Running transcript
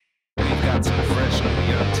got some fresh new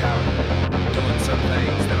young talent doing some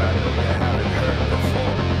things that I know you haven't heard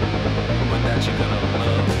before, but that you're gonna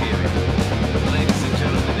love hearing. Ladies and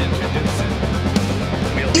gentlemen, introducing.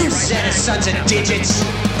 You set of sons of digits.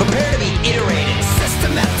 Prepare to be iterated.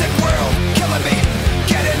 Systematic world killing me.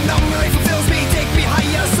 Getting numb really fulfills me. Take me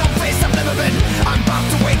higher, someplace I've never been. I'm about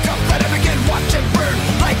to wake up, let it begin. Watch it burn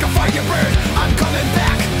like a firebird. I'm coming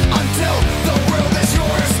back until the world is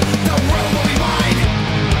yours. The world will be mine.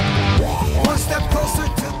 One step closer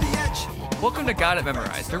to the edge. Welcome to Got It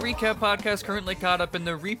Memorized, a recap podcast currently caught up in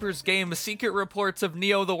the Reaper's Game, secret reports of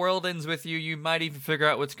Neo the World Ends with you. You might even figure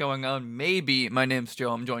out what's going on. Maybe. My name's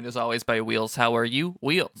Joe. I'm joined as always by Wheels. How are you,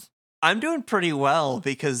 Wheels? I'm doing pretty well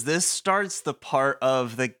because this starts the part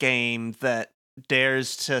of the game that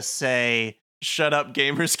dares to say, shut up,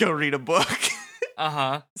 gamers, go read a book.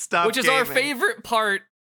 Uh-huh. Stop Which is gaming. our favorite part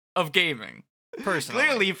of gaming, personally.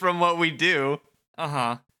 Clearly from what we do.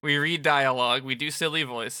 Uh-huh. We read dialogue, we do silly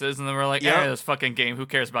voices, and then we're like, Yep. this fucking game, who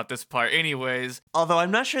cares about this part? Anyways, Although I'm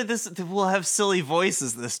not sure this will have silly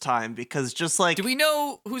voices this time because just like do we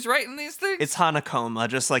know who's writing these things? it's Hanakoma,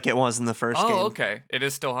 just like it was in the first game. Oh, okay. It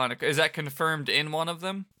is still Hanukkah. Is that confirmed in one of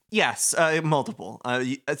them? Yes, multiple.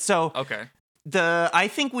 So Okay. I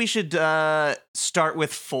think we should start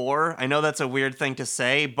with 4. I know that's a weird thing to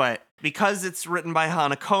say, but because it's written by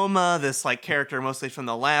Hanakoma, this like character mostly from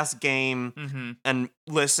the last game, Mm-hmm. and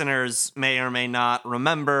listeners may or may not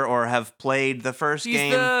remember or have played the first He's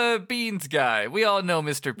game. the Beans guy. We all know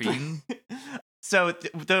Mr. Bean. So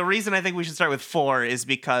the reason I think we should start with 4 is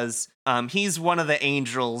because he's one of the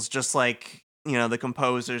angels, just like, you know, the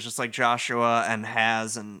composers, just like Joshua and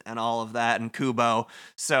Haz and all of that, and Kubo.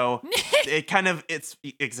 So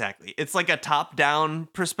it's like a top-down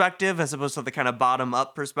perspective as opposed to the kind of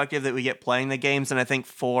bottom-up perspective that we get playing the games, and I think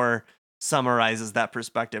 4 summarizes that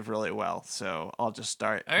perspective really well. So I'll just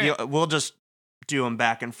start. All right. We'll just do them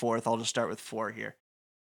back and forth. I'll just start with 4 here.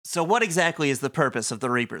 So what exactly is the purpose of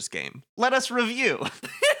the Reaper's Game? Let us review.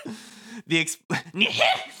 The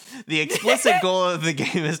explicit goal of the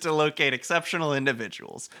game is to locate exceptional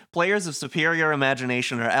individuals. Players of superior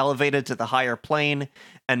imagination are elevated to the higher plane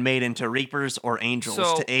and made into Reapers or Angels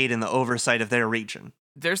So- to aid in the oversight of their region.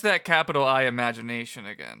 There's that capital I imagination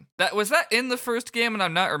again. Was that in the first game and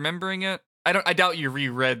I'm not remembering it? I doubt you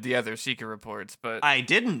reread the other secret reports, but I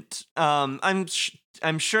didn't.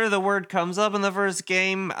 I'm sure the word comes up in the first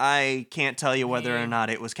game. I can't tell you whether or not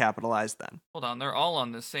it was capitalized then. hold on, they're all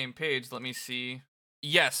on the same page. Let me see.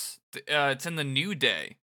 Yes, it's in the New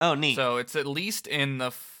Day. Oh, neat. So it's at least in the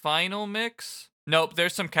final mix. Nope,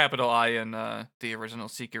 there's some capital I in the original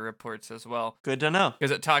secret reports as well. Good to know. Because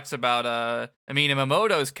it talks about,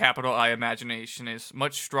 Minamoto's capital I imagination is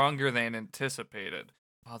much stronger than anticipated.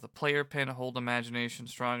 Wow, the player can hold imagination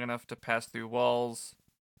strong enough to pass through walls.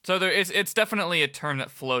 So it's definitely a term that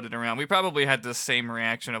floated around. We probably had the same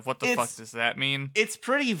reaction of what the fuck does that mean? It's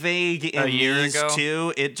pretty vague in A year these ago?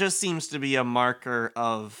 too. It just seems to be a marker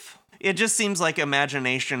of. It just seems like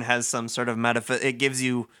imagination has some sort of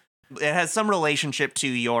It has some relationship to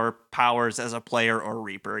your powers as a player or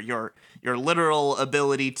Reaper. Your literal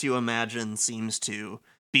ability to imagine seems to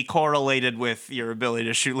be correlated with your ability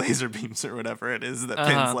to shoot laser beams or whatever it is that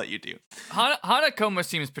pins let you do. Hanakoma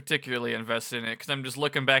seems particularly invested in it because I'm just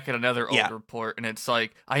looking back at another old Yeah. report and it's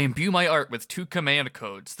like, I imbue my art with 2 command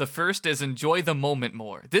codes. The first is enjoy the moment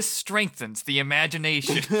more. This strengthens the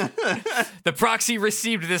imagination. The proxy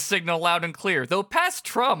received this signal loud and clear, though past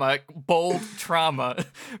trauma, bold trauma,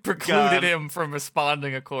 precluded God. him from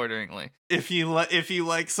responding accordingly. If you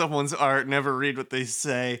like someone's art, never read what they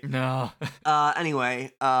say. No.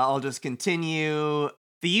 Anyway, I'll just continue.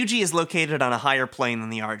 The UG is located on a higher plane than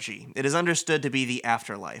the RG. It is understood to be the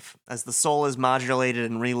afterlife, as the soul is modulated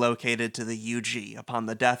and relocated to the UG upon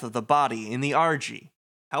the death of the body in the RG.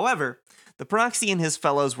 However, the proxy and his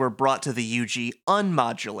fellows were brought to the UG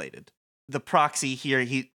unmodulated. The proxy here,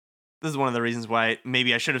 this is one of the reasons why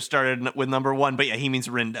maybe I should have started with number 1, but yeah, he means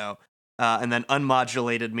Rindo. And then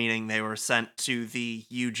unmodulated, meaning they were sent to the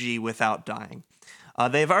UG without dying.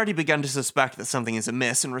 They have already begun to suspect that something is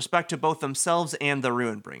amiss in respect to both themselves and the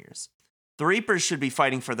Ruin Bringers. The Reapers should be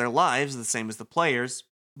fighting for their lives, the same as the players,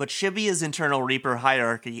 but Shibuya's internal Reaper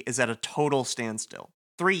hierarchy is at a total standstill.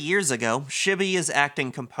 3 years ago, Shibuya's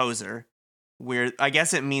acting composer, I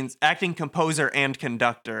guess it means acting composer and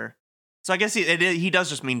conductor. So I guess he does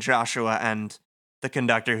just mean Joshua and the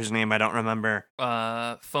conductor whose name I don't remember.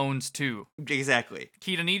 Phones 2. Exactly.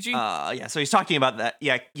 Kitaniji? Yeah, so he's talking about that.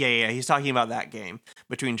 Yeah, he's talking about that game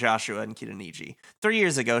between Joshua and Kitaniji. 3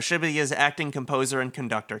 years ago, Shibuya's acting composer and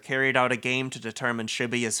conductor carried out a game to determine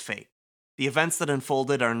Shibuya's fate. The events that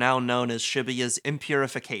unfolded are now known as Shibuya's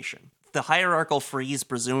impurification. The hierarchical freeze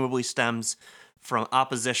presumably stems from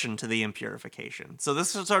opposition to the impurification. So this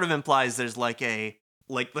sort of implies there's like the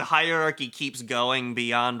hierarchy keeps going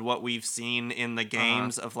beyond what we've seen in the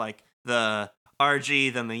games of like the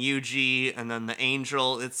RG, then the UG, and then the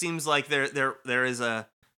Angel. It seems like there is a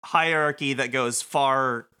hierarchy that goes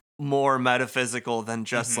far more metaphysical than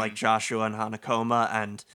just like Joshua and Hanakoma,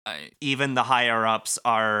 and even the higher ups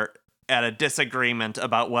are at a disagreement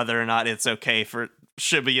about whether or not it's okay for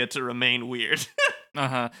Shibuya to remain weird.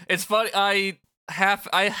 It's funny. I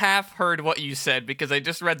half heard what you said because I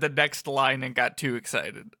just read the next line and got too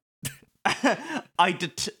excited. I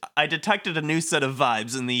detected a new set of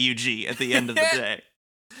vibes in the UG at the end of the day.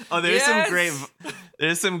 Oh, there's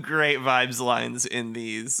some great vibes lines in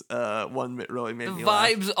these. One really made me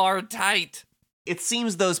laugh. Vibes are tight. It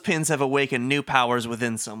seems those pins have awakened new powers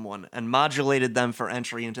within someone and modulated them for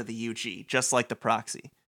entry into the UG, just like the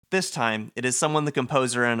proxy. This time, it is someone the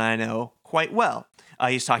composer and I know quite well.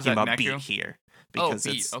 He's talking about Neku? Beat here. Because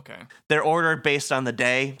Beat, okay. They're ordered based on the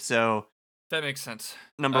day, so... That makes sense.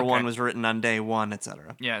 Number 1 was written on day 1,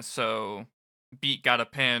 etc. Yeah, so Beat got a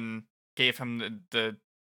pin, gave him the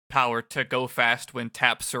power to go fast when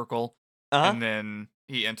tap circle, and then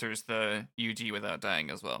he enters the UG without dying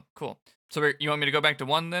as well. Cool. So you want me to go back to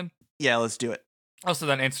 1 then? Yeah, let's do it. Also,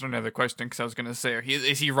 that answered another question, because I was going to say,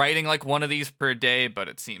 is he writing like one of these per day? But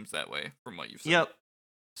it seems that way from what you've said. Yep.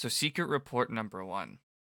 So secret report number 1.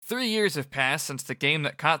 3 years have passed since the game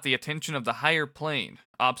that caught the attention of the higher plane.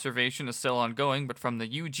 Observation is still ongoing, but from the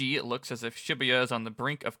UG, it looks as if Shibuya is on the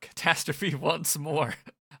brink of catastrophe once more.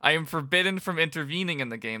 I am forbidden from intervening in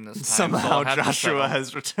the game this time. Somehow Joshua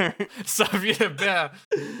has returned. Yeah.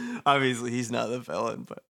 Obviously, he's not the villain,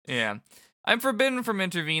 but... Yeah. I'm forbidden from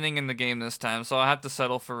intervening in the game this time, so I'll have to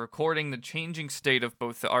settle for recording the changing state of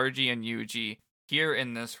both the RG and UG here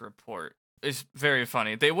in this report. It's very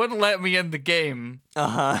funny. They wouldn't let me in the game.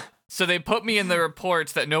 So they put me in the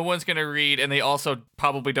reports that no one's going to read, and they also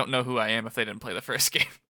probably don't know who I am if they didn't play the first game.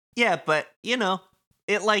 Yeah, but, you know,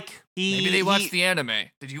 it like... Maybe they watched the anime.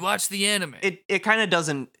 Did you watch the anime? It kind of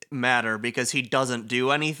doesn't matter because he doesn't do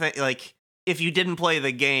anything. Like, if you didn't play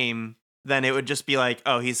the game, then it would just be like,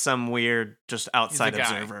 oh, he's some weird, just outside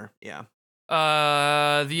observer. Yeah.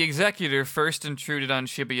 The Executor first intruded on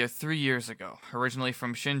Shibuya 3 years ago. Originally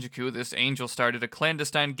from Shinjuku, this angel started a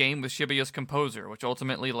clandestine game with Shibuya's composer, which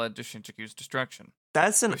ultimately led to Shinjuku's destruction.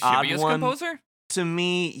 That's an with odd Shibuya's one. Composer? To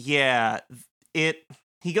me, yeah.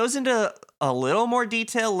 He goes into a little more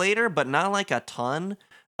detail later, but not like a ton.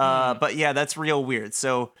 But yeah, that's real weird.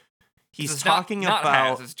 So he's talking not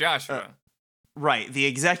about... Haz, it's Joshua. Right. The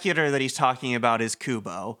Executor that he's talking about is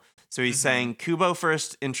Kubo. So he's saying Kubo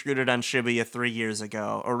first intruded on Shibuya 3 years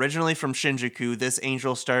ago. Originally from Shinjuku, this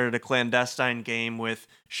angel started a clandestine game with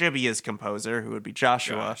Shibuya's composer, who would be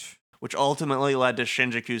Joshua, which ultimately led to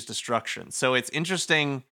Shinjuku's destruction. So it's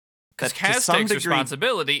interesting that because Kaz takes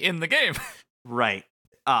responsibility in the game. Right.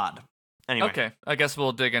 Odd. Anyway. Okay, I guess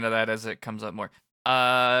we'll dig into that as it comes up more.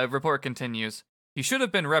 Report continues. He should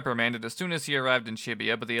have been reprimanded as soon as he arrived in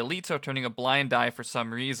Shibuya, but the elites are turning a blind eye for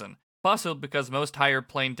some reason. Possibly because most higher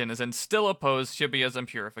plane denizens still oppose Shibuya's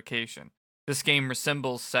impurification. This game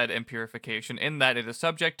resembles said impurification in that it is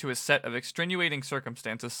subject to a set of extenuating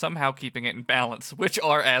circumstances somehow keeping it in balance, which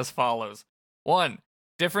are as follows. 1.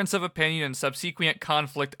 Difference of opinion and subsequent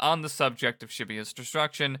conflict on the subject of Shibuya's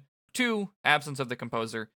destruction. 2. Absence of the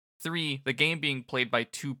composer. 3. The game being played by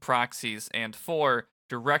 2 proxies. And 4.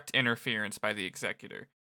 Direct interference by the Executor.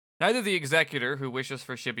 Neither the Executor, who wishes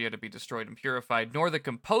for Shibuya to be destroyed and purified, nor the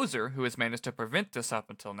composer, who has managed to prevent this up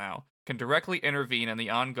until now, can directly intervene in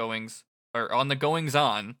the on the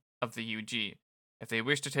goings-on of the UG. If they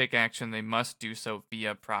wish to take action, they must do so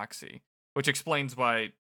via proxy. Which explains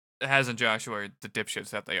why Haz and Joshua are the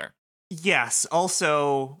dipshits that they are. Yes.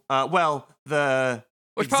 Also, the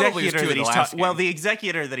Which probably is Executor true that of the he's last game. the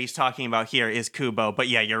Executor that he's talking about here is Kubo, but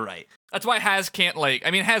yeah, you're right. That's why Haz can't,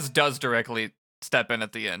 Haz does directly step in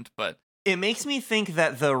at the end, but... It makes me think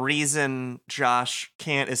that the reason Josh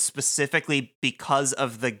can't is specifically because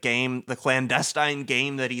of the game, the clandestine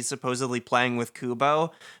game that he's supposedly playing with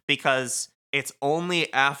Kubo, because it's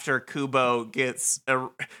only after Kubo gets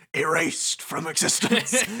erased from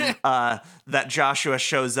existence that Joshua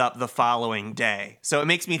shows up the following day. So it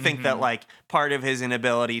makes me think that, part of his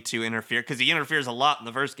inability to interfere, because he interferes a lot in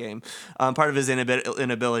the first game, part of his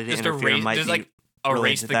inability to interfere might be...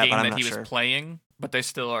 erase the that, game that he sure. was playing, but they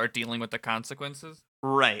still are dealing with the consequences.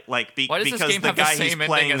 Right, Why does this because game the have the guy same he's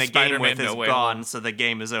playing ending the as game Spider-Man with is No Way gone, Home? so the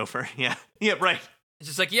game is over. Yeah, right.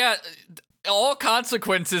 It's just all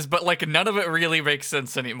consequences, but none of it really makes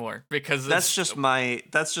sense anymore because that's just my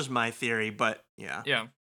theory. But yeah,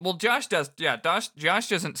 Well, Josh does. Yeah, Josh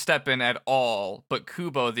doesn't step in at all, but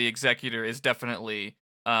Kubo, the executor, is definitely.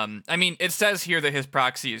 I mean, it says here that his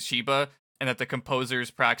proxy is Shiba, and that the composer's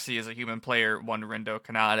proxy is a human player, one Rindo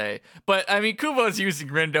Kanade. But I mean, Kubo's using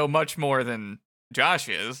Rindo much more than Josh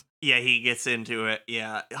is. Yeah, he gets into it.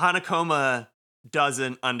 Yeah, Hanakoma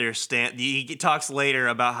doesn't understand. He talks later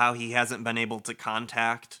about how he hasn't been able to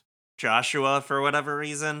contact Joshua for whatever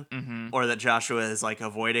reason, or that Joshua is like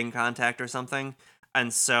avoiding contact or something.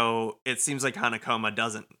 And so it seems like Hanakoma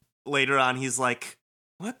doesn't. Later on, he's like,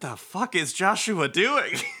 what the fuck is Joshua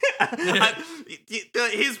doing?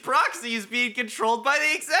 His proxy is being controlled by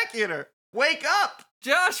the executor. Wake up!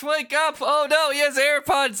 Josh, wake up! Oh no, he has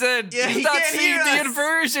AirPods in! Yeah, He's he not can't seeing hear the us.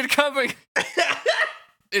 inversion coming!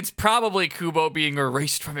 It's probably Kubo being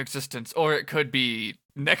erased from existence, or it could be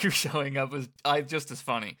Neku showing up as just as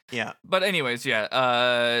funny. Yeah. But anyways,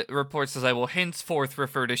 yeah, report says I will henceforth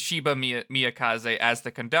refer to Shiba Miyakaze as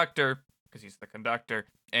the conductor, because he's the conductor,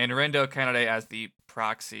 and Rindo Kanade as the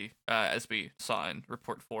proxy, as we saw in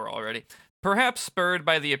report 4 already. Perhaps spurred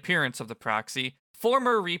by the appearance of the proxy,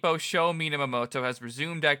 former Repo Sho Minamoto has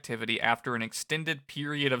resumed activity after an extended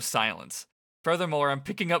period of silence. Furthermore, I'm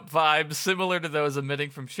picking up vibes similar to those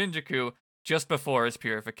emitting from Shinjuku just before his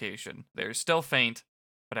purification. They're still faint,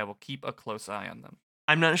 but I will keep a close eye on them.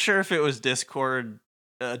 I'm not sure if it was Discord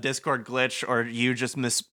glitch or you just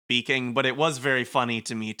misspeaking, but it was very funny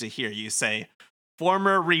to me to hear you say,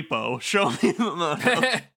 former repo, show me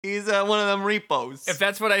the He's one of them repos. If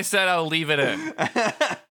that's what I said, I'll leave it in.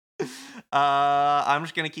 I'm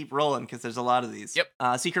just going to keep rolling because there's a lot of these.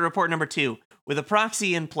 Yep. Secret report number 2. With a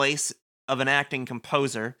proxy in place of an acting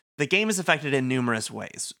composer, the game is affected in numerous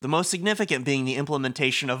ways, the most significant being the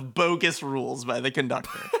implementation of bogus rules by the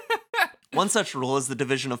conductor. One such rule is the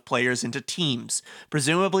division of players into teams,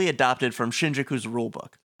 presumably adopted from Shinjuku's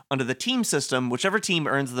rulebook. Under the team system, whichever team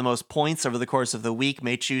earns the most points over the course of the week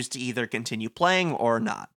may choose to either continue playing or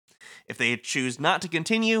not. If they choose not to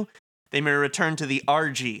continue, they may return to the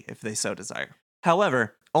RG if they so desire.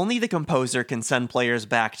 However, only the composer can send players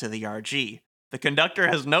back to the RG. The conductor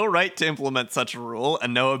has no right to implement such a rule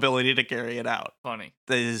and no ability to carry it out. Funny.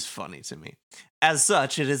 That is funny to me. As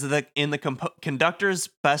such, it is in the conductor's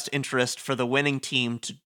best interest for the winning team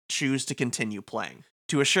to choose to continue playing.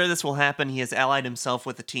 To assure this will happen, he has allied himself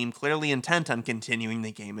with a team clearly intent on continuing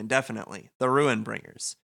the game indefinitely, the Ruin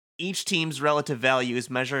Bringers. Each team's relative value is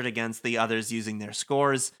measured against the others using their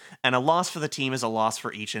scores, and a loss for the team is a loss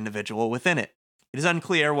for each individual within it. It is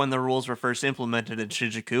unclear when the rules were first implemented in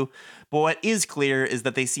Shinjuku, but what is clear is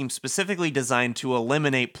that they seem specifically designed to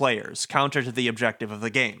eliminate players, counter to the objective of the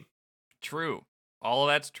game. True. All of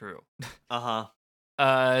that's true.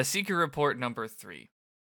 Secret report number 3.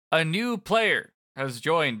 A new player has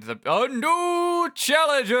joined a new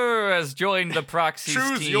challenger has joined the Proxies team.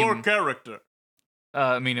 Choose your character.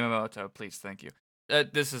 Minamoto, please, thank you.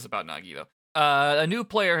 This is about Nagi, though. A new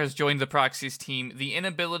player has joined the Proxies team. The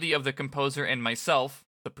inability of the composer and myself,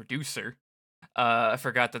 the producer, I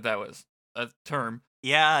forgot that was a term.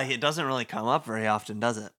 Yeah, it doesn't really come up very often,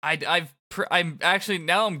 does it? I'm actually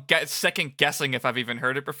now I'm second guessing if I've even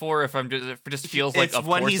heard it before. If if it just feels like of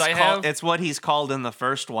course I have. It's what he's called in the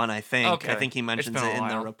first one, I think. Okay. I think he mentions It's been it a in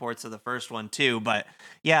the while. reports of the first one too. But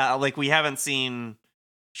yeah, like we haven't seen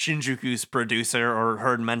Shinjuku's producer or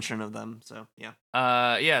heard mention of them. So yeah.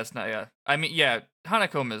 Yeah, it's not. Yeah, I mean, yeah,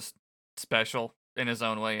 Hanakoma's special in his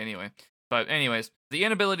own way, anyway. But anyways, the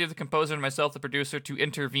inability of the composer and myself, the producer, to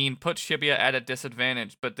intervene put Shibuya at a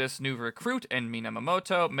disadvantage. But this new recruit and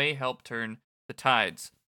Minamoto may help turn the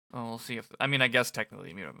tides. Well, we'll see if. I mean, I guess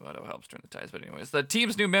technically Minamoto helps turn the tides. But anyways, the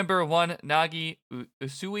team's new member, one Nagi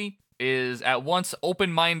Usui, is at once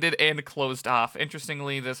open-minded and closed off.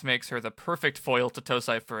 Interestingly, this makes her the perfect foil to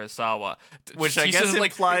Tosai Furusawa. Which She I guess says,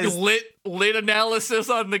 implies lit analysis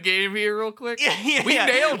on the game here real quick. Yeah, We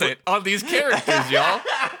nailed it on these characters, y'all.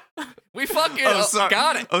 We fucking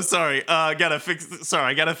got it. Oh, sorry. I gotta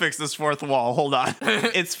fix this fourth wall. Hold on.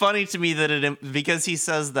 It's funny to me that because he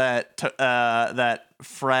says that that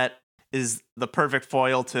Fret is the perfect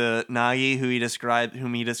foil to Nagi,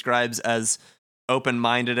 whom he describes as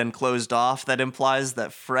open-minded and closed off. That implies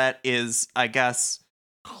that Fret is, I guess,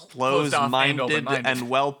 closed-minded and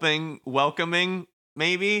welcoming,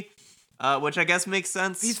 maybe. Which I guess makes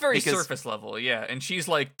sense. He's very surface level, yeah, and she's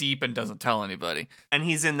like deep and doesn't tell anybody. And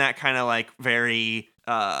he's in that kind of like very,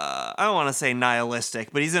 I don't want to say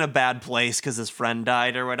nihilistic, but he's in a bad place because his friend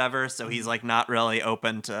died or whatever. So he's like not really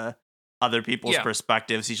open to other people's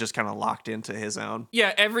perspectives. He's just kind of locked into his own.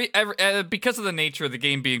 Yeah, every because of the nature of the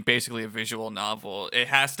game being basically a visual novel, it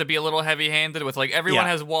has to be a little heavy-handed with like everyone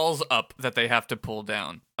has walls up that they have to pull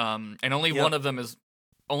down. And only one of them is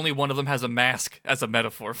only one of them has a mask as a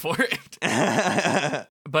metaphor for it.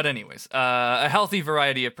 But anyways, a healthy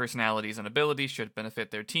variety of personalities and abilities should benefit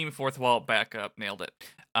their team. Fourth wall backup. Nailed it.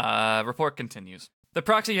 Report continues. The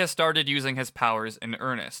proxy has started using his powers in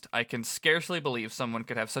earnest. I can scarcely believe someone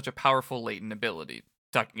could have such a powerful latent ability.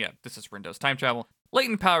 This is Rindo's time travel.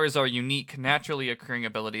 Latent powers are unique, naturally occurring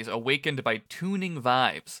abilities awakened by tuning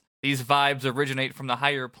vibes. These vibes originate from the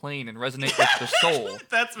higher plane and resonate with the soul.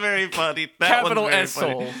 That's very funny. Capital one's very S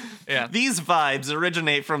funny. soul. Yeah. These vibes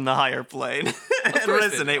originate from the higher plane and course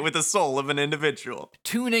they resonate do. with the soul of an individual.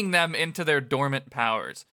 Tuning them into their dormant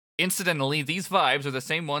powers. Incidentally, these vibes are the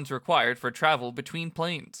same ones required for travel between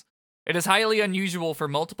planes. It is highly unusual for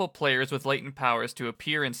multiple players with latent powers to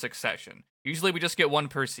appear in succession. Usually we just get one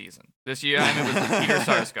per season. This year, it was Peter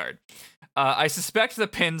Sarsgaard. I suspect the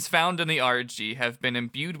pins found in the RG have been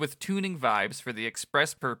imbued with tuning vibes for the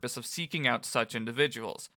express purpose of seeking out such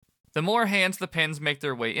individuals. The more hands the pins make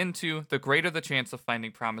their way into, the greater the chance of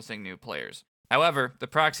finding promising new players. However, the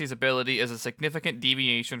proxy's ability is a significant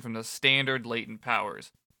deviation from the standard latent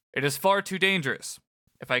powers. It is far too dangerous.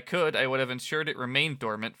 If I could, I would have ensured it remained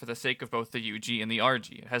dormant for the sake of both the UG and the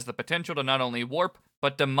RG. It has the potential to not only warp,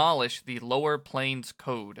 but demolish the lower plane's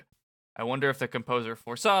code. I wonder if the composer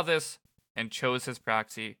foresaw this and chose his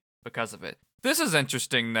proxy because of it. This is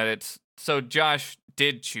interesting that it's... So Josh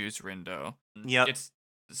did choose Rindo. Yep. It's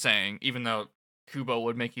saying, even though Kubo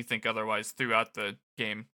would make you think otherwise throughout the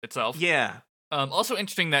game itself. Yeah. Also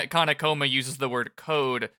interesting that Kanekoma uses the word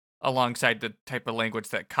code alongside the type of language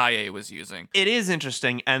that Kaie was using. It is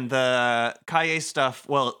interesting, and the Kaie stuff,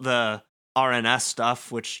 well, the RNS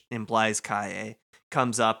stuff, which implies Kaie,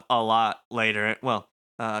 comes up a lot later. Well,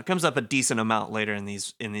 comes up a decent amount later in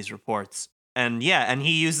these reports. And yeah, and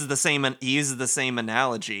he uses the same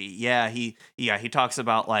analogy. Yeah, he talks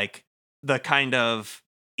about like the kind of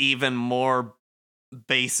even more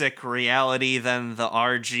basic reality than the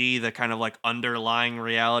RG, the kind of like underlying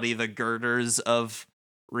reality, the girders of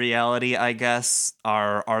reality, I guess,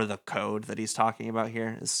 are the code that he's talking about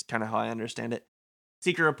here, is kind of how I understand it.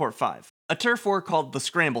 Secret Report 5. A turf war called the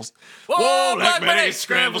Scrambles. Whoa, Black Betty, Betty,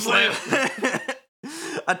 Scramble Slam!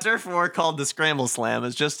 A turf war called the Scramble Slam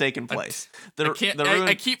has just taken place.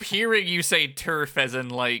 I keep hearing you say turf as in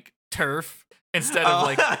like turf instead of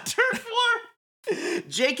like turf war.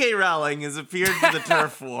 J.K. Rowling has appeared to the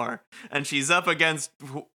turf war, and she's up against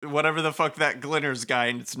whatever the fuck that Glitters guy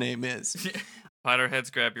and its name is.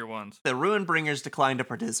 Potterheads, grab your wands. The Ruinbringers declined to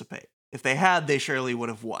participate. If they had, they surely would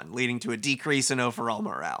have won, leading to a decrease in overall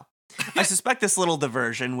morale. I suspect this little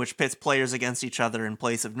diversion, which pits players against each other in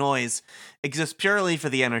place of noise, exists purely for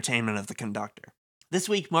the entertainment of the conductor. This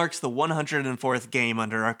week marks the 104th game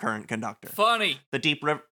under our current conductor. Funny. The Deep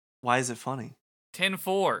River... Why is it funny?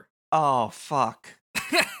 10-4. Oh, fuck.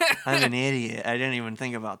 I'm an idiot. I didn't even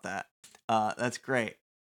think about that. That's great.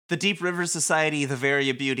 The Deep River Society, the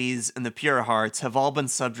Varia Beauties, and the Pure Hearts have all been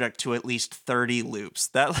subject to at least 30 loops.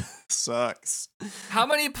 That sucks. How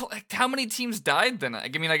many teams died then? I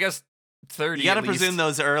mean, I guess 30. You gotta at least. presume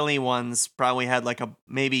those early ones probably had like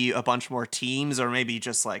maybe a bunch more teams, or maybe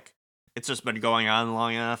just like it's just been going on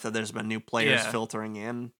long enough that there's been new players filtering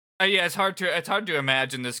in. Yeah, it's hard to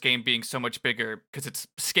imagine this game being so much bigger because it's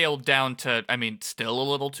scaled down to, I mean, still a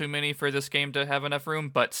little too many for this game to have enough room,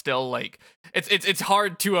 but still like it's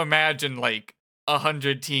hard to imagine like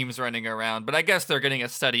 100 teams running around. But I guess they're getting a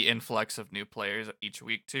steady influx of new players each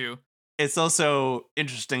week too. It's also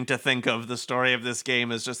interesting to think of the story of this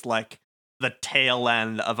game as just like the tail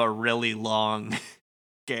end of a really long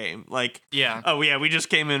game. Like, yeah, oh yeah, we just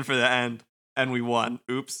came in for the end and we won.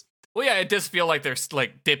 Oops. Well, yeah, it does feel like they're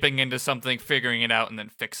like dipping into something, figuring it out, and then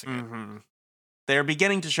fixing it. Mm-hmm. They are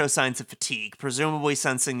beginning to show signs of fatigue, presumably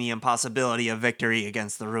sensing the impossibility of victory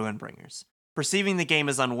against the Ruinbringers. Perceiving the game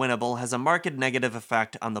as unwinnable has a marked negative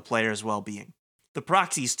effect on the player's well-being. The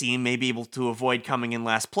Proxies team may be able to avoid coming in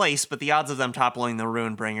last place, but the odds of them toppling the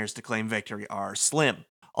Ruinbringers to claim victory are slim.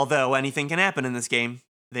 Although anything can happen in this game,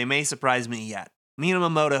 they may surprise me yet.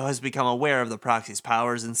 Minamoto has become aware of the Proxies'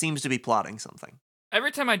 powers and seems to be plotting something.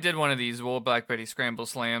 Every time I did one of these Black Betty Scramble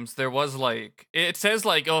Slams, there was like, it says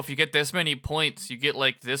like, oh, if you get this many points, you get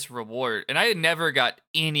like this reward. And I never got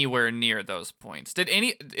anywhere near those points. I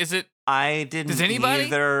didn't Does anybody?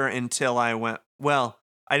 Either until I went, well,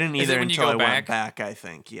 I didn't either until I went back, I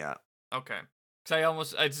think, yeah. Okay.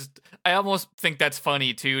 Because I almost think that's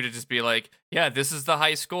funny too, to just be like, yeah, this is the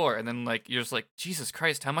high score. And then like, you're just like, Jesus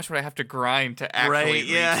Christ, how much would I have to grind to actually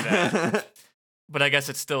reach that? But I guess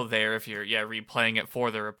it's still there if you're, replaying it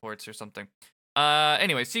for the reports or something.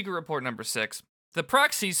 Anyway, Secret Report number 6. The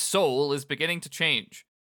Proxy's soul is beginning to change.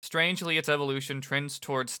 Strangely, its evolution trends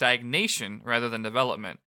towards stagnation rather than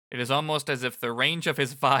development. It is almost as if the range of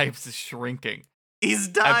his vibes is shrinking. He's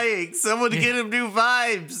dying. Someone get him new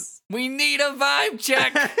vibes. We need a vibe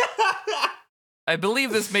check! I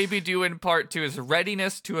believe this may be due in part to his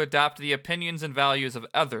readiness to adopt the opinions and values of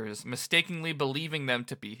others, mistakenly believing them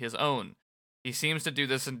to be his own. He seems to do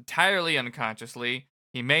this entirely unconsciously.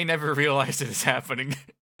 He may never realize it is happening.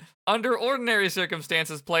 Under ordinary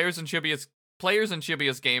circumstances, players in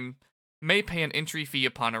Shibuya's game may pay an entry fee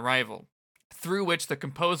upon arrival, through which the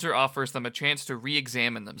composer offers them a chance to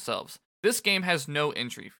re-examine themselves. This game has no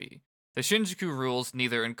entry fee. The Shinjuku rules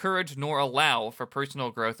neither encourage nor allow for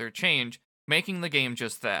personal growth or change, making the game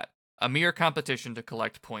just that, a mere competition to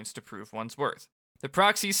collect points to prove one's worth. The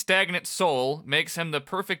proxy's stagnant soul makes him the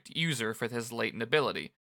perfect user for his latent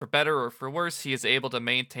ability. For better or for worse, he is able to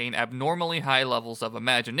maintain abnormally high levels of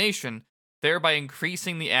imagination, thereby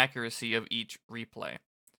increasing the accuracy of each replay.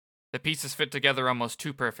 The pieces fit together almost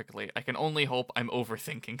too perfectly. I can only hope I'm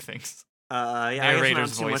overthinking things. Yeah,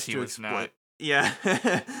 Narrator's not too voice, much he to was explain. not. Yeah,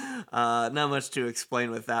 not much to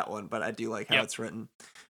explain with that one, but I do like how Yep. it's written.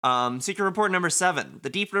 Secret report number 7. The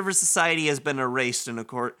Deep River Society has been erased from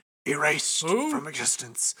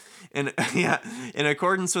existence. In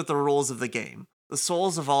accordance with the rules of the game. The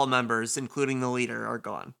souls of all members, including the leader, are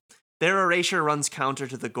gone. Their erasure runs counter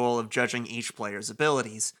to the goal of judging each player's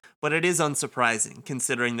abilities, but it is unsurprising,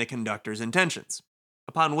 considering the conductor's intentions.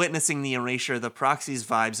 Upon witnessing the erasure, the proxy's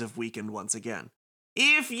vibes have weakened once again.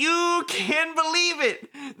 If you can believe it,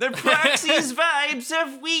 the proxy's vibes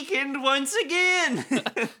have weakened once again.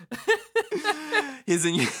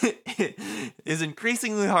 His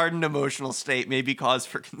increasingly hardened emotional state may be cause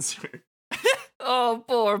for concern. Oh,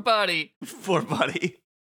 poor buddy. Poor buddy.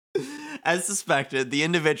 As suspected, the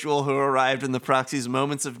individual who arrived in the proxy's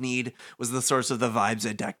moments of need was the source of the vibes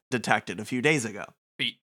I detected a few days ago.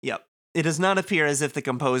 Beat. Yep. It does not appear as if the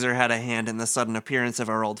composer had a hand in the sudden appearance of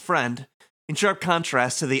our old friend. In sharp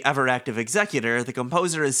contrast to the ever-active executor, the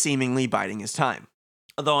composer is seemingly biding his time.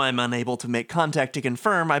 Although I'm unable to make contact to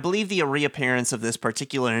confirm, I believe the reappearance of this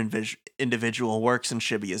particular individual works in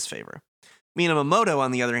Shibuya's favor. Minamoto,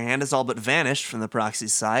 on the other hand, has all but vanished from the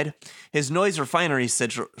proxy's side. His noise refinery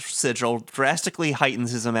sigil drastically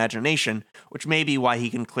heightens his imagination, which may be why he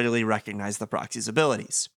can clearly recognize the proxy's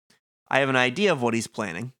abilities. I have an idea of what he's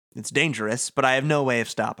planning. It's dangerous, but I have no way of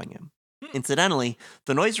stopping him. Incidentally,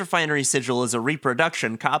 the noise refinery sigil is a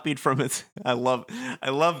reproduction copied from its... I love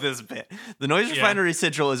this bit. The noise refinery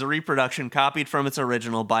sigil is a reproduction copied from its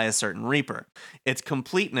original by a certain Reaper. Its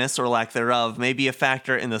completeness, or lack thereof, may be a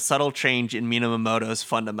factor in the subtle change in Minamoto's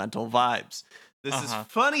fundamental vibes. This is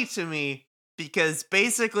funny to me because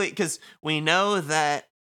we know that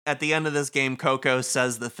at the end of this game, Coco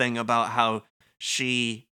says the thing about how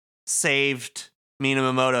she saved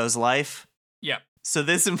Minamoto's life. Yeah. So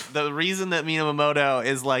the reason that Minamoto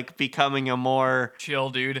is like becoming a more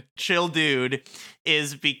chill dude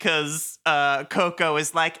is because Coco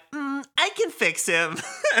is like, I can fix him.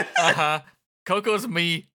 Coco's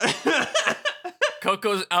me.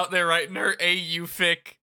 Coco's out there writing her AU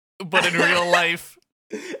fic, but in real life.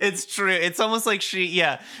 It's true. It's almost like she's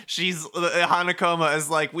Hanakoma is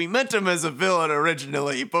like, we meant him as a villain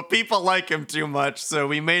originally, but people like him too much, so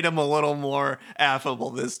we made him a little more affable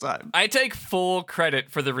this time. I take full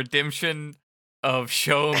credit for the redemption of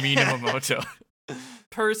Sho Minamoto.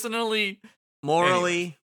 Personally,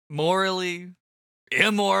 morally, immorally,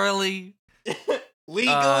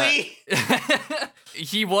 legally.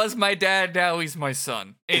 He was my dad, now he's my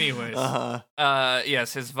son. Anyways.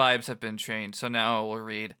 Yes, his vibes have been changed. So now we'll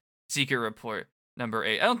read Secret Report number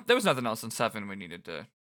 8. There was nothing else in 7 we needed to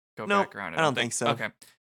go back around. I don't think so. Okay.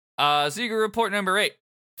 Secret Report number 8.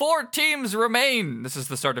 4 teams remain. This is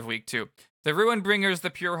the start of week 2. The Ruin Bringers, the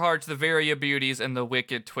Pure Hearts, the Varia Beauties, and the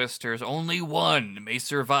Wicked Twisters. Only one may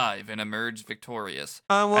survive and emerge victorious.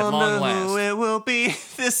 I wonder who it will be.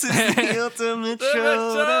 This is the ultimate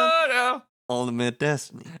showdown. Ultimate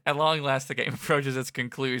destiny. At long last, the game approaches its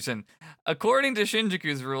conclusion. According to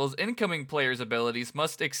Shinjuku's rules, incoming players' abilities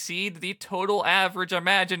must exceed the total average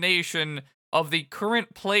imagination of the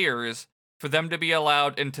current players for them to be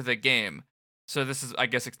allowed into the game. So this is, I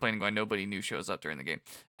guess, explaining why nobody new shows up during the game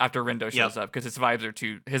after Rindo shows up, because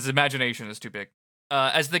his imagination is too big.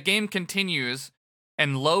 As the game continues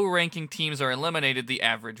and low-ranking teams are eliminated, the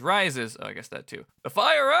average rises. Oh, I guess that too. The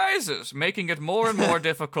fire rises, making it more and more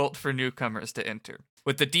difficult for newcomers to enter.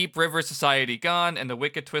 With the Deep River Society gone and the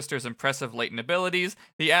Wicked Twister's impressive latent abilities,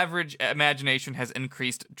 the average imagination has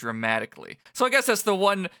increased dramatically. So I guess that's the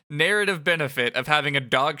one narrative benefit of having a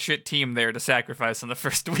dogshit team there to sacrifice in the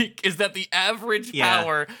first week, is that the average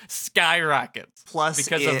power skyrockets. Plus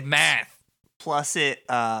because of math. Plus, it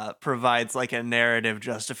provides like a narrative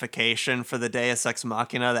justification for the Deus Ex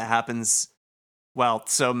Machina that happens, well,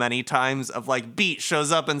 so many times, of like Beat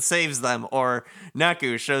shows up and saves them, or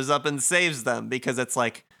Neku shows up and saves them, because it's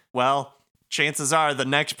like, well, chances are the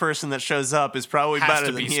next person that shows up is probably Has better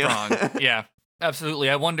to than be you. strong. Yeah,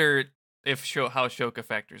 absolutely. I wonder if how Shoka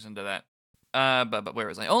factors into that. But where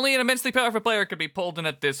was I? Only an immensely powerful player could be pulled in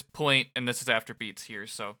at this point, and this is after Beats here,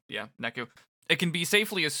 so yeah, Neku. It can be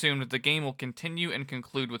safely assumed that the game will continue and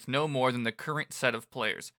conclude with no more than the current set of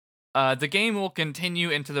players. The game will continue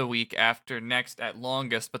into the week after next at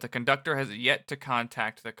longest, but the conductor has yet to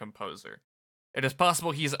contact the composer. It is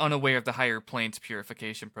possible he is unaware of the higher planes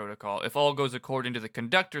purification protocol. If all goes according to the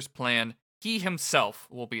conductor's plan, he himself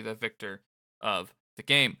will be the victor of the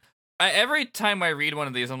game. Every time I read one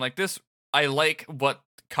of these, I'm like, I like what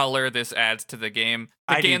color this adds to the game.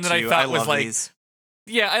 The game that I thought was like, these.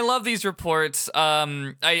 yeah, I love these reports.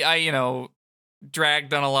 I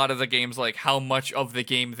dragged on a lot of the games, like how much of the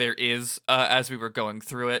game there is as we were going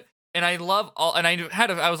through it. And I love all, and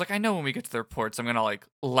I was like, I know when we get to the reports, I'm gonna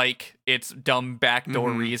like its dumb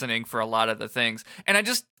backdoor reasoning for a lot of the things. And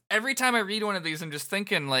every time I read one of these, I'm just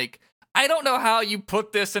thinking, like, I don't know how you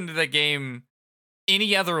put this into the game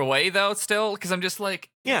any other way, though, still, because I'm just like,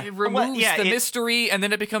 it removes the mystery, and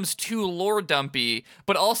then it becomes too lore dumpy.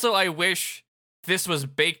 But also, I wish this was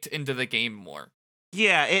baked into the game more.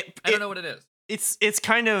 Yeah, I don't know what it is. It's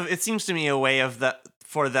kind of, it seems to me a way of that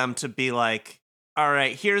for them to be like, all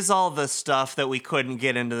right, here's all the stuff that we couldn't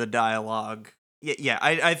get into the dialogue. Yeah,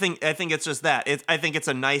 I think it's just that. I think it's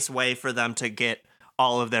a nice way for them to get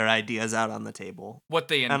all of their ideas out on the table. What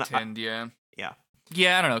they intend, yeah. Yeah.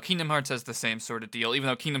 Yeah, I don't know. Kingdom Hearts has the same sort of deal, even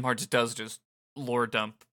though Kingdom Hearts does just lore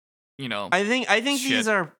dump, I think shit. these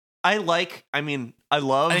are, I love I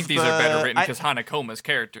think these are better written because Hanakoma's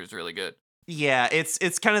character is really good. Yeah,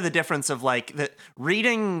 it's kind of the difference of like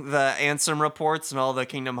reading the Ansem reports and all the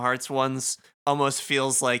Kingdom Hearts ones almost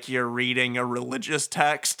feels like you're reading a religious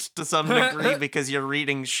text to some degree because you're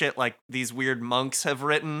reading shit like these weird monks have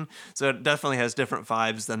written. So it definitely has different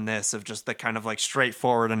vibes than this of just the kind of like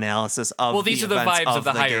straightforward analysis of well, these are the vibes of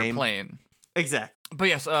the higher game. plane. Exactly. But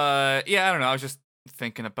yes, I don't know. I was just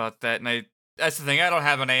thinking about that, and that's the thing. I don't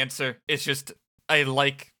have an answer. It's just I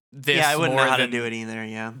like this. Yeah, I wouldn't more know how to than do it either.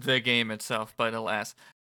 Yeah. the game itself, but alas.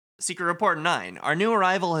 Secret Report 9. Our new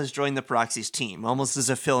arrival has joined the Proxy's team, almost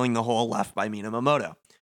as if filling the hole left by Minamoto.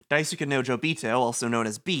 Daisuke no Jobito, also known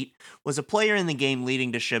as Beat, was a player in the game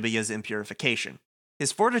leading to Shibuya's impurification.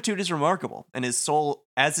 His fortitude is remarkable, and as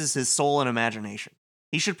is his soul and imagination.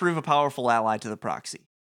 He should prove a powerful ally to the Proxy.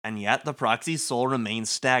 And yet, the Proxy's soul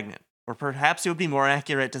remains stagnant. Or perhaps it would be more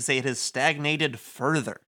accurate to say it has stagnated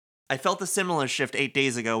further. I felt a similar shift 8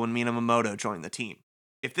 days ago when Minamoto joined the team.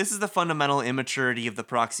 If this is the fundamental immaturity of the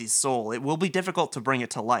Proxy's soul, it will be difficult to bring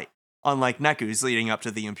it to light, unlike Neku's leading up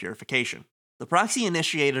to the impurification. The Proxy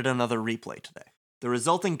initiated another replay today. The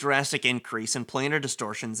resulting drastic increase in planar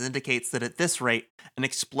distortions indicates that at this rate, an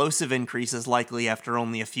explosive increase is likely after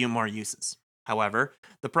only a few more uses. However,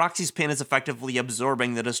 the Proxy's pin is effectively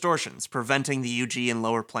absorbing the distortions, preventing the UG and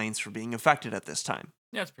lower planes from being affected at this time.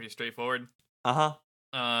 Yeah, it's pretty straightforward. Uh-huh.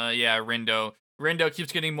 Yeah, Rindo. Rindo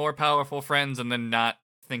keeps getting more powerful friends and then not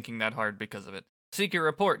thinking that hard because of it. Secret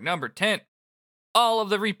Report number 10. All of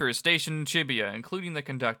the Reapers stationed in Shibuya, including the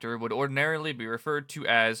conductor, would ordinarily be referred to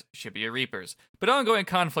as Shibuya Reapers, but ongoing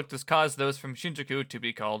conflict has caused those from Shinjuku to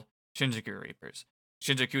be called Shinjuku Reapers.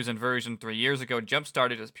 Shinjuku's inversion 3 years ago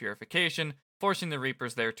jump-started its purification, forcing the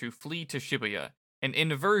Reapers there to flee to Shibuya. An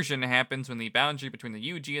inversion happens when the boundary between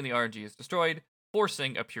the UG and the RG is destroyed,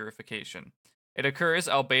 forcing a purification. It occurs,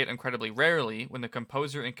 albeit incredibly rarely, when the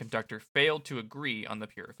composer and conductor fail to agree on the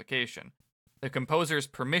purification. The composer's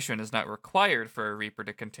permission is not required for a Reaper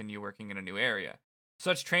to continue working in a new area.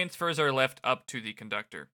 Such transfers are left up to the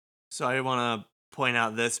conductor. So I want to point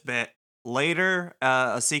out this bit. Later,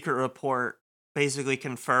 a secret report basically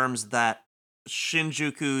confirms that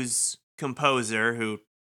Shinjuku's composer, who,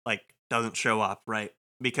 doesn't show up, right?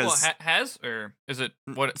 Because... Well, has? Or is it...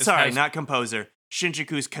 what? Sorry, not composer.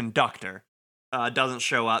 Shinjuku's conductor doesn't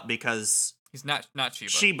show up because... He's not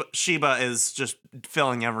Shiba. Shiba is just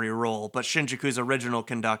filling every role, but Shinjuku's original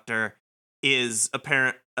conductor is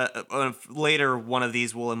apparent. Later, one of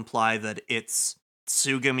these will imply that it's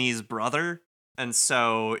Tsugumi's brother, and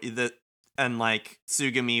so like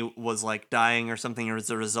Tsugumi was like dying or something as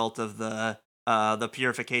a result of the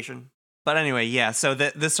purification. But anyway, yeah, so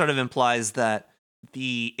this sort of implies that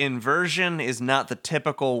the inversion is not the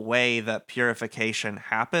typical way that purification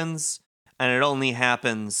happens, and it only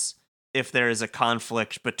happens if there is a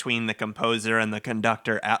conflict between the composer and the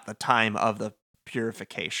conductor at the time of the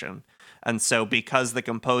purification. And so because the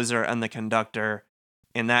composer and the conductor,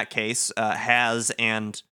 in that case, Haz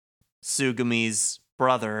and Tsugumi's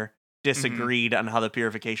brother disagreed on how the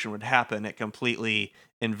purification would happen, it completely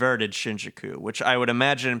inverted Shinjuku, which I would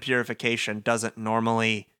imagine purification doesn't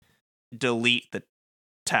normally delete the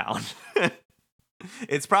town.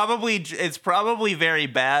 It's probably very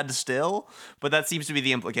bad still, but that seems to be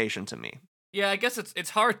the implication to me. Yeah, I guess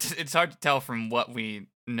it's hard to tell from what we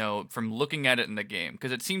know from looking at it in the game,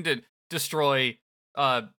 because it seemed to destroy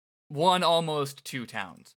one, almost two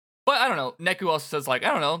towns. But I don't know. Neku also says, like,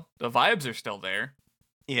 I don't know, the vibes are still there.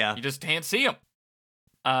 Yeah. You just can't see them.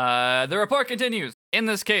 The report continues. In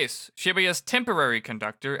this case, Shibuya's temporary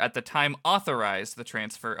conductor at the time authorized the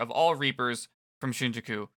transfer of all Reapers from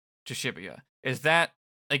Shinjuku to Shibuya. Is that,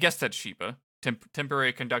 I guess that's Shiba,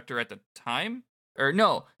 temporary conductor at the time? Or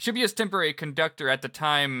no, Shibuya's temporary conductor at the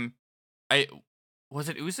time, was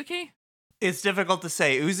it Uzuki? It's difficult to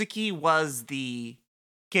say. Uzuki was the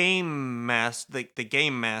game master, the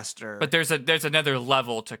game master. But there's another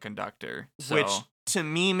level to conductor, so. Which to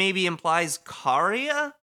me maybe implies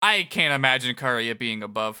Karia? I can't imagine Karia being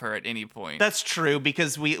above her at any point. That's true,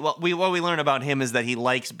 because what we learn about him is that he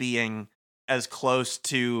likes being as close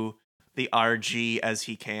to the RG as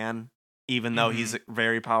he can, even though he's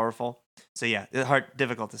very powerful. So yeah,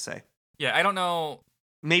 difficult to say. Yeah, I don't know.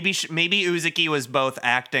 Maybe Uzuki was both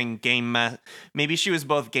acting maybe she was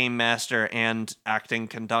both game master and acting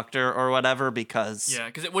conductor or whatever, because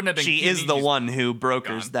it wouldn't have been. She is the one who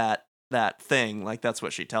brokers that thing. Like, that's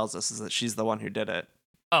what she tells us, is that she's the one who did it.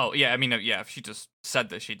 Oh yeah, I mean, yeah. If she just said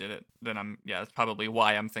that she did it, then that's probably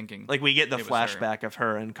why I'm thinking. Like, we get the flashback of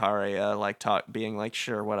her and Karia like being like,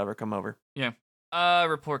 sure, whatever, come over. Yeah.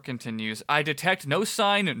 Report continues. I detect no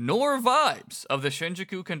sign nor vibes of the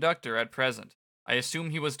Shinjuku conductor at present. I assume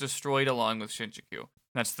he was destroyed along with Shinjuku.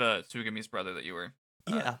 That's the Tsugumi's brother that you were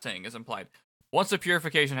saying is implied. Once the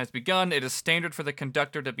purification has begun, it is standard for the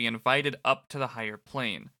conductor to be invited up to the higher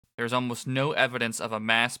plane. There's almost no evidence of a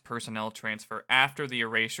mass personnel transfer after the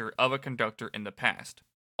erasure of a conductor in the past.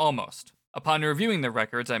 Almost. Upon reviewing the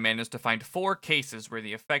records, I managed to find 4 cases where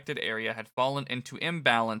the affected area had fallen into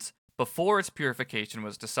imbalance before its purification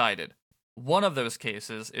was decided. One of those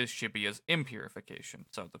cases is Shibuya's impurification,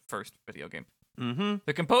 so the first video game.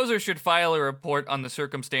 The composer should file a report on the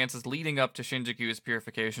circumstances leading up to Shinjuku's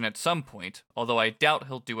purification at some point, although I doubt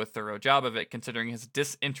he'll do a thorough job of it considering his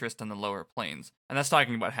disinterest in the lower planes. And that's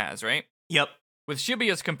talking about Haz, right? Yep. With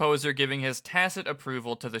Shibuya's composer giving his tacit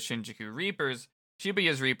approval to the Shinjuku Reapers,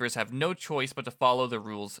 Shibuya's Reapers have no choice but to follow the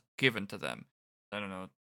rules given to them. I don't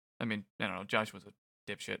know, Josh was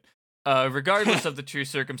a dipshit. Regardless of the true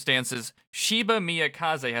circumstances, Shiba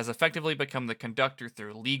Miyakaze has effectively become the conductor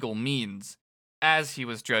through legal means, as he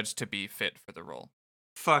was judged to be fit for the role.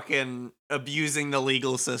 Fucking abusing the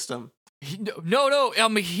legal system. No,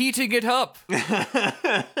 I'm heating it up.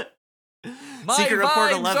 My Secret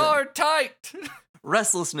Report 11. are tight.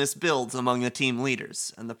 Restlessness builds among the team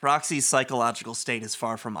leaders, and the proxy's psychological state is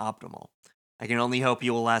far from optimal. I can only hope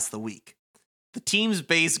you will last the week. The team's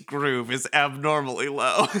bass groove is abnormally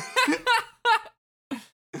low.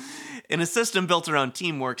 In a system built around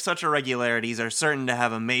teamwork, such irregularities are certain to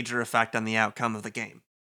have a major effect on the outcome of the game.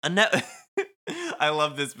 I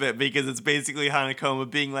love this bit because it's basically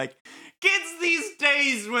Hanakoma being like, kids these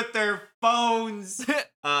days with their phones!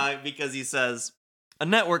 Because he says, a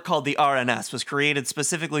network called the RNS was created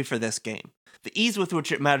specifically for this game. The ease with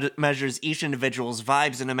which it measures each individual's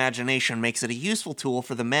vibes and imagination makes it a useful tool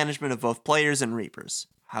for the management of both players and Reapers.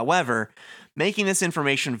 However, making this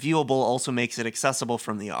information viewable also makes it accessible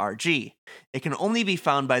from the RG. It can only be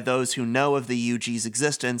found by those who know of the UG's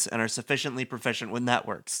existence and are sufficiently proficient with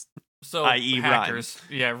networks. So, i.e. hackers.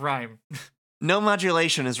 Rhyme. Yeah, Rhyme. No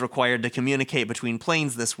modulation is required to communicate between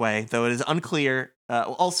planes this way, though it is unclear.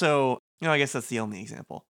 I guess that's the only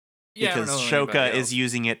example. Yeah, because Shoka is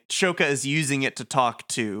using it. Shoka is using it to talk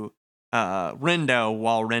to Rindo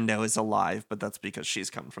while Rindo is alive, but that's because she's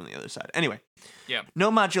coming from the other side. Anyway, yeah.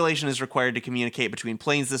 No modulation is required to communicate between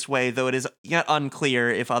planes this way, though it is yet unclear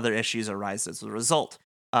if other issues arise as a result.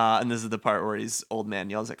 And this is the part where old man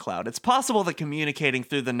yells at Cloud. It's possible that communicating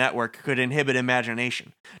through the network could inhibit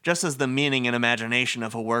imagination, just as the meaning and imagination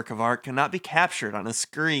of a work of art cannot be captured on a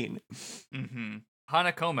screen.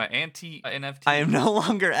 Hanakoma, anti-NFT. I am no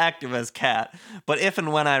longer active as Cat, but if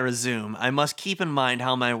and when I resume, I must keep in mind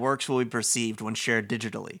how my works will be perceived when shared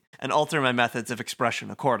digitally, and alter my methods of expression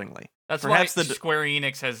accordingly. That's Perhaps why the Square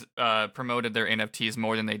Enix has promoted their NFTs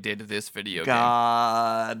more than they did this video game.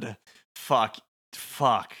 God, fuck.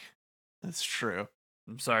 That's true.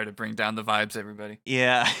 I'm sorry to bring down the vibes, everybody.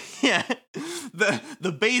 Yeah, yeah.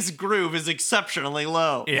 The bass groove is exceptionally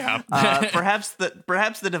low. Yeah. Perhaps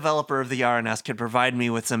the developer of the RNS could provide me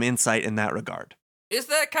with some insight in that regard. Is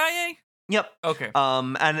that Kaye? Yep. Okay.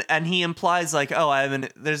 And he implies like, oh,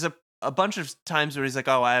 there's a bunch of times where he's like,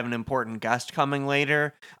 oh, I have an important guest coming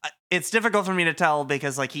later. It's difficult for me to tell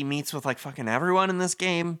because like he meets with like fucking everyone in this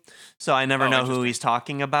game, so I never know who he's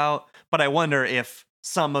talking about. But I wonder if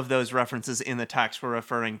some of those references in the text were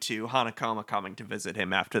referring to Hanakoma coming to visit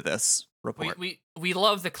him after this report. We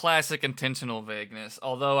love the classic intentional vagueness,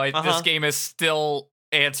 although this game is still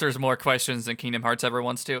answers more questions than Kingdom Hearts ever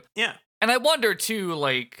wants to. Yeah. And I wonder too,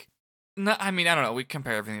 like, I don't know. We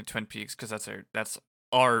compare everything to Twin Peaks because that's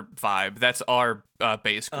our vibe. That's our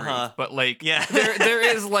base groove. But like, yeah,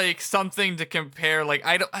 there is like something to compare. Like,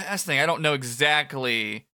 that's the thing. I don't know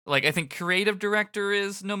exactly. Like, I think creative director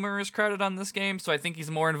is Nomura's credit on this game, so I think he's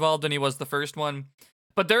more involved than he was the first one.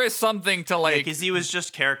 But there is something to like, because he was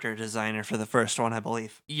just character designer for the first one, I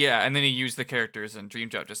believe. Yeah, and then he used the characters in Dream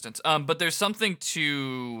Drop Distance. But there's something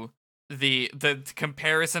to the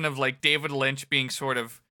comparison of like David Lynch being sort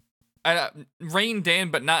of reined in,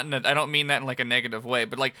 but not I don't mean that in like a negative way,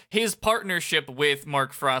 but like his partnership with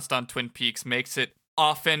Mark Frost on Twin Peaks makes it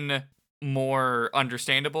often more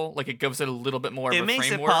understandable. Like it gives it a little bit more of a framework.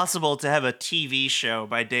 It makes it possible to have a TV show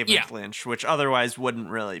by David Lynch, which otherwise wouldn't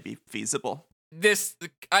really be feasible. This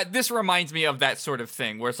reminds me of that sort of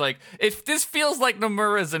thing where it's like, if this feels like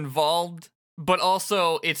Nomura's involved, but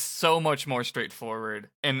also it's so much more straightforward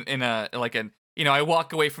in a like an, you know, I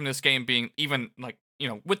walk away from this game being even like, you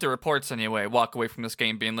know, with the reports anyway, walk away from this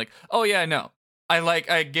game being like, oh yeah, no,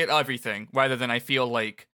 I get everything, rather than I feel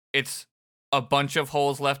like it's a bunch of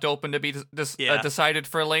holes left open to be decided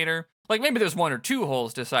for later. Like maybe there's one or two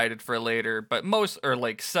holes decided for later, but most are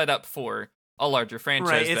like set up for a larger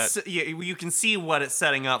franchise. Right, you can see what it's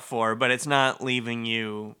setting up for, but it's not leaving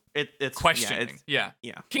you. It's questioning. Yeah.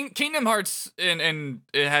 Kingdom Hearts and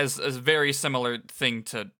it has a very similar thing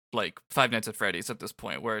to like Five Nights at Freddy's at this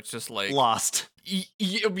point, where it's just like Lost.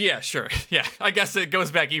 Yeah, sure. Yeah, I guess it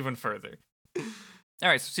goes back even further. All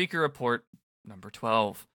right, so Secret Report number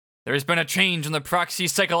 12. There has been a change in the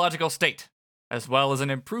proxy's psychological state, as well as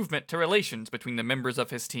an improvement to relations between the members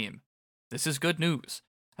of his team. This is good news.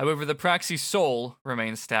 However, the proxy's soul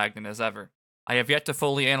remains stagnant as ever. I have yet to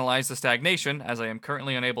fully analyze the stagnation, as I am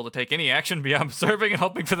currently unable to take any action beyond observing and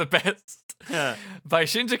hoping for the best. By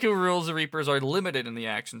Shinjuku rules, the Reapers are limited in the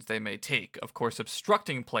actions they may take. Of course,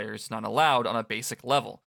 obstructing players is not allowed on a basic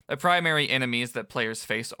level. The primary enemies that players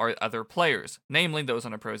face are other players, namely those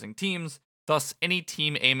on opposing teams. Thus, any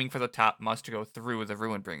team aiming for the top must go through the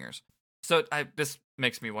Ruinbringers. So this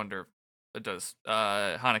makes me wonder, does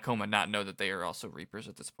Hanakoma not know that they are also Reapers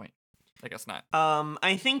at this point? I guess not.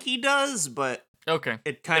 I think he does, but okay,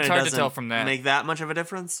 it kind of hard doesn't to tell from that. Make that much of a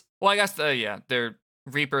difference. Well, I guess their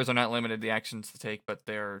Reapers are not limited to the actions to take, but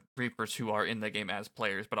they're Reapers who are in the game as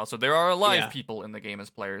players. But also there are alive people in the game as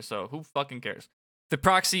players, so who fucking cares? The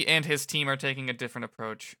Proxy and his team are taking a different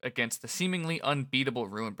approach against the seemingly unbeatable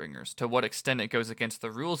Ruinbringers. To what extent it goes against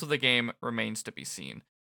the rules of the game remains to be seen.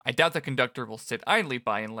 I doubt the conductor will sit idly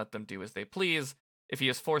by and let them do as they please. If he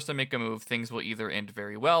is forced to make a move, things will either end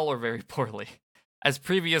very well or very poorly. As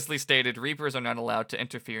previously stated, Reapers are not allowed to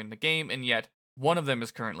interfere in the game, and yet one of them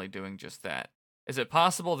is currently doing just that. Is it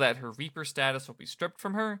possible that her Reaper status will be stripped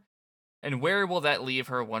from her? And where will that leave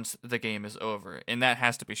her once the game is over? And that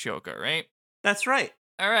has to be Shoka, right? That's right.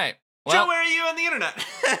 All right. Well, Joe, where are you on the internet?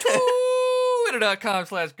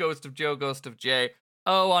 Twitter.com/Ghost of Joe, Ghost of Jay.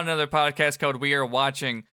 Oh, on another podcast called We Are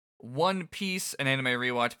Watching One Piece, an anime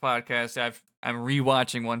rewatch podcast. I'm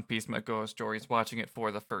rewatching One Piece. My co-host Jory's watching it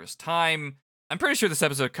for the first time. I'm pretty sure this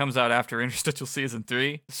episode comes out after Interstitial Season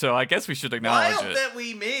 3, so I guess we should acknowledge Wild it. that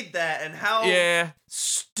we made that, and how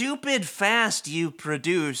stupid fast you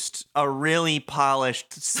produced a really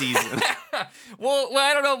polished season. well,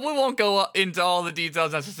 I don't know. We won't go into all the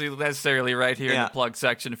details necessarily right here in the plug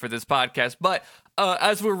section for this podcast, but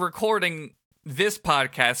as we're recording this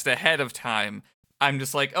podcast ahead of time, I'm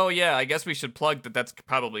just like, oh yeah, I guess we should plug that's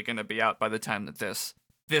probably going to be out by the time that this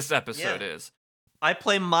episode is. I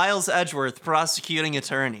play Miles Edgeworth, prosecuting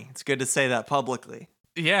attorney. It's good to say that publicly.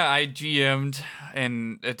 Yeah, I GM'd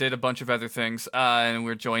and did a bunch of other things, and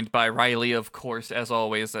we're joined by Riley, of course, as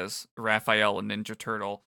always, as Raphael and Ninja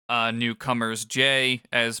Turtle. newcomers Jay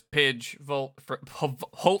as Pidge, Holt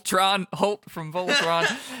from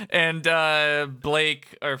Voltron, and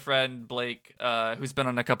Blake, our friend Blake, who's been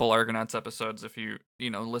on a couple Argonauts episodes. If you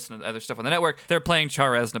listen to other stuff on the network, they're playing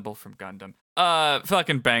Char Aznable from Gundam.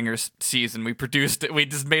 Fucking bangers season. We produced it. We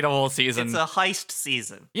just made a whole season. It's a heist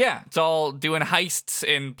season. Yeah, it's all doing heists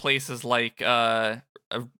in places like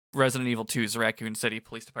Resident Evil 2's Raccoon City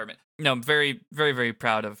Police Department. No, I'm very, very, very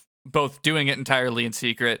proud of both doing it entirely in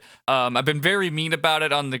secret. I've been very mean about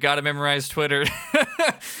it on the Gotta Memorize Twitter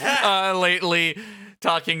lately,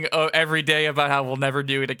 talking every day about how we'll never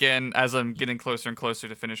do it again as I'm getting closer and closer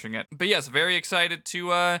to finishing it. But yes, very excited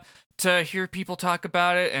to hear people talk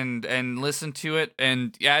about it and listen to it.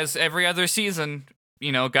 And as every other season,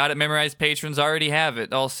 Got It Memorized patrons already have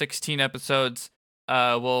it. All 16 episodes.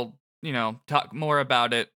 We'll, talk more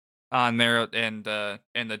about it on there and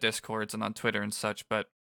in the Discords and on Twitter and such. But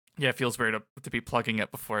yeah, it feels weird to be plugging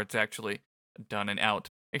it before it's actually done and out.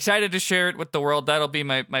 Excited to share it with the world. That'll be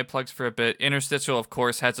my plugs for a bit. Interstitial, of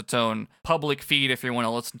course, has its own public feed if you want to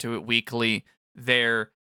listen to it weekly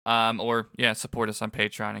there. Or support us on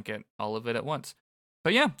Patreon and get all of it at once.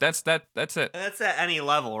 But yeah, that's it. That's at any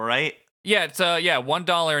level, right? Yeah, it's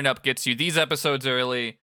 $1 and up gets you these episodes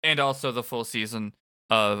early and also the full season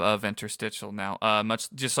of Interstitial now.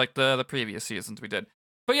 Much just like the previous seasons we did.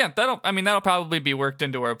 But yeah, that'll probably be worked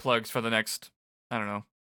into our plugs for the next,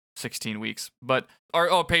 16 weeks. But our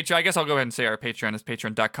Patreon, I guess I'll go ahead and say our Patreon is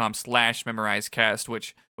patreon.com/memorizecast,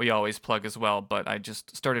 which we always plug as well, but I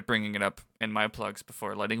just started bringing it up in my plugs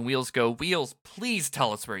before letting Wheels go. Wheels, please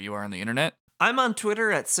tell us where you are on the internet. I'm on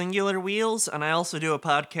Twitter at Singular Wheels, and I also do a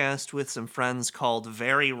podcast with some friends called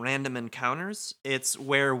Very Random Encounters. It's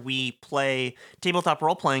where we play tabletop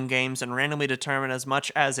role-playing games and randomly determine as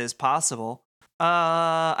much as is possible.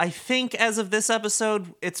 I think as of this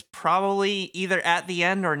episode, it's probably either at the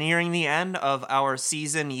end or nearing the end of our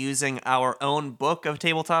season using our own book of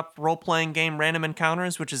tabletop role-playing game Random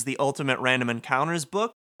Encounters, which is the Ultimate Random Encounters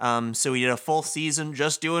book. So we did a full season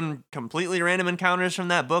just doing completely random encounters from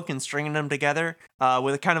that book and stringing them together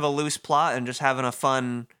with a kind of a loose plot and just having a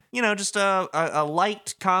fun, just a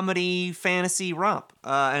light comedy fantasy romp.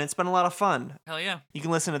 And it's been a lot of fun. Hell yeah. You can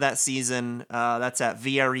listen to that season. That's at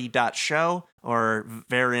VRE.show or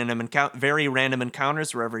Very Random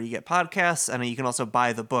Encounters, wherever you get podcasts. And you can also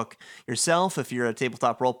buy the book yourself if you're a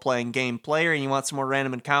tabletop role-playing game player and you want some more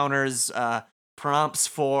random encounters, prompts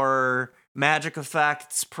for magic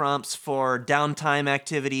effects, prompts for downtime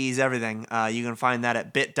activities, everything. You can find that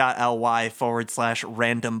at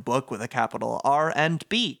bit.ly/random book with a capital R and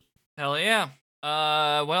B. Hell yeah.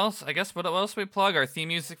 Well, I guess what else we plug? Our theme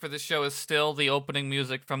music for this show is still the opening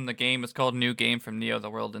music from the game. It's called New Game from Neo,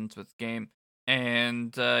 the World Ends With Game.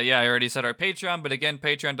 And I already said our Patreon, but again,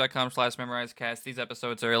 patreon.com/memorizecast. These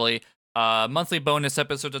episodes early. Monthly bonus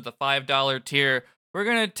episodes at the $5 tier. We're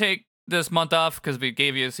going to take this month off because we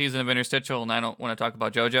gave you a season of Interstitial and I don't want to talk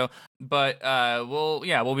about JoJo, but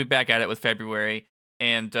we'll be back at it with February,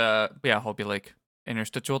 and hope you like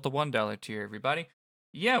Interstitial at the $1 tier, everybody.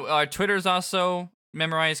 Our Twitter's also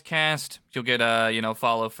MemorizeCast. You'll get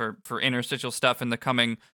follow for Interstitial stuff in the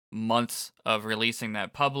coming months of releasing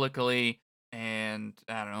that publicly, and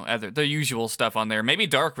I don't know, the usual stuff on there. Maybe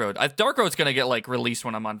Dark Road. Dark Road's gonna get released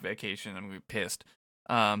when I'm on vacation. I'm gonna be pissed.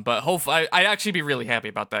 But hopefully, I'd actually be really happy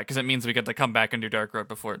about that because it means we get to come back and do Dark Road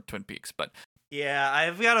before Twin Peaks. But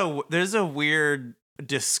yeah, there's a weird,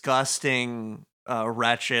 disgusting,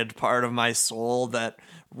 wretched part of my soul that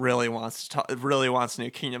really wants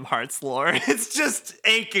New Kingdom Hearts lore. It's just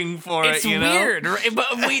aching for it's it. It's weird, right? But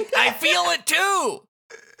I feel it too.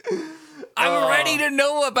 I'm ready to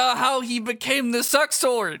know about how he became the Suck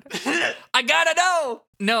Sword. I gotta know.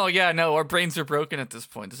 No, our brains are broken at this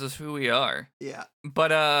point. This is who we are. Yeah. But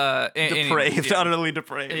depraved, utterly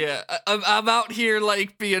depraved. Yeah, I'm out here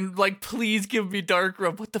being please give me Dark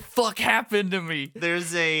Road. What the fuck happened to me?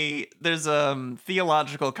 There's a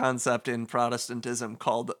theological concept in Protestantism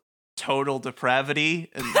called total depravity,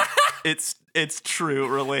 and it's true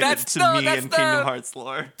related to me and Kingdom Hearts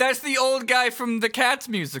lore. That's the old guy from the Cats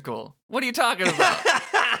musical. What are you talking about?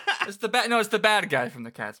 It's the bad guy from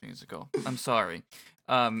the Cats musical. I'm sorry.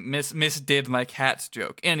 Misdid my Cats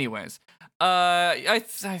joke. Anyways, I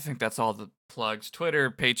think that's all the plugs.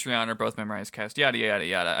 Twitter, Patreon are both MemorizeCast, yada, yada,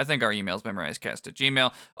 yada. I think our email's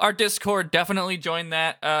memorizecast@gmail.com. Our Discord, definitely join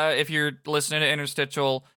that if you're listening to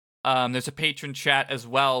Interstitial. There's a patron chat as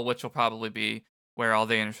well, which will probably be where all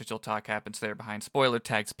the Interstitial talk happens there behind spoiler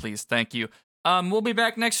tags, please. Thank you. We'll be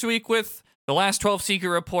back next week with the last 12 Secret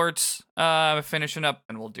Reports, finishing up,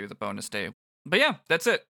 and we'll do the bonus day. But yeah, that's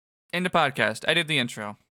it. End of podcast. I did the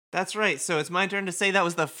intro. That's right. So it's my turn to say that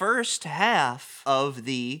was the first half of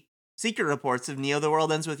the Secret Reports of Neo: The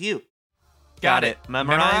World Ends With You. Got it.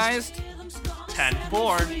 Memorized?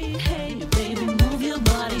 10-4. Hey, baby, move your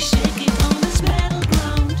body, shake it on this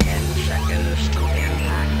battleground. 10 seconds to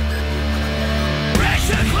impact. Raise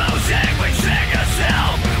the closing, we sing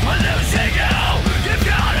yourself. We're losing you. You've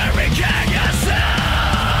gotta regain yourself.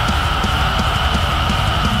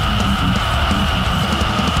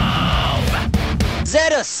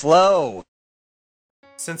 Zeta slow.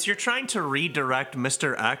 Since you're trying to redirect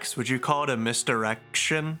Mr. X, would you call it a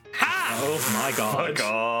misdirection? Oh my god. Fuck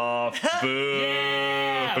off. Boo.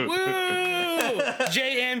 Yeah! Woo!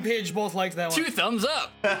 Jay and Pidge both liked that one. 2 thumbs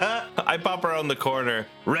up. I pop around the corner.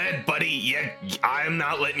 Red, buddy, I'm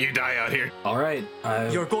not letting you die out here. All right.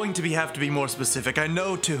 You're going to have to be more specific. I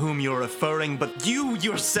know to whom you're referring, but you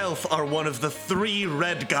yourself are one of the 3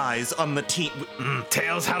 red guys on the team.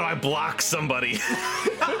 Tails, how do I block somebody?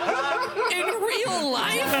 In real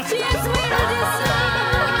life?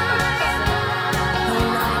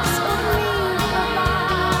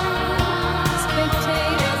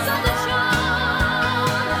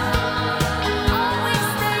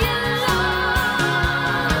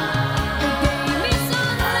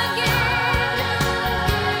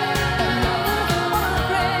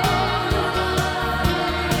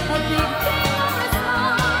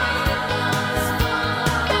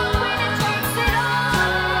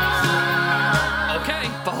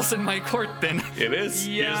 Ball's in my court then. It is.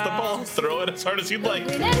 Here's the ball. Throw it as hard as you'd like.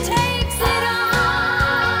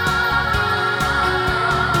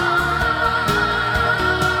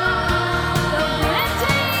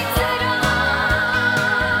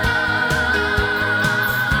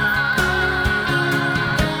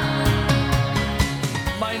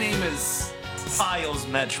 My name is Piles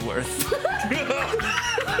Medgeworth.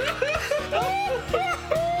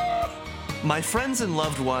 My friends and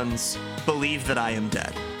loved ones believe that I am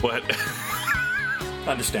dead. What?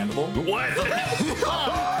 Understandable. What?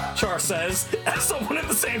 Char says, as someone in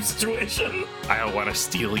the same situation. I don't want to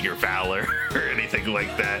steal your valor or anything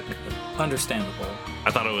like that. Understandable.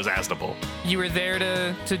 I thought it was askable. You were there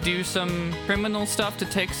to do some criminal stuff, to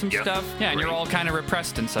take some Yep. stuff. Yeah, and you're Right. all kind of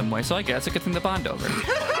repressed in some way, so I guess it's a good thing to bond over.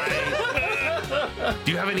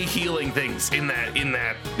 Do you have any healing things in that?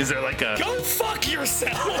 Is there like a... Go fuck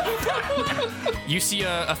yourself! You see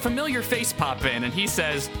a familiar face pop in, and he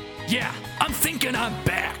says, "Yeah, I'm thinking I'm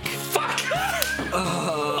back." Fuck!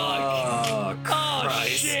 Oh,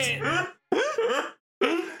 shit!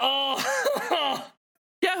 Oh!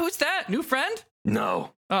 Yeah, who's that? New friend?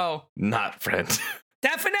 No, Oh. not friend.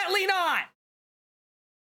 Definitely not!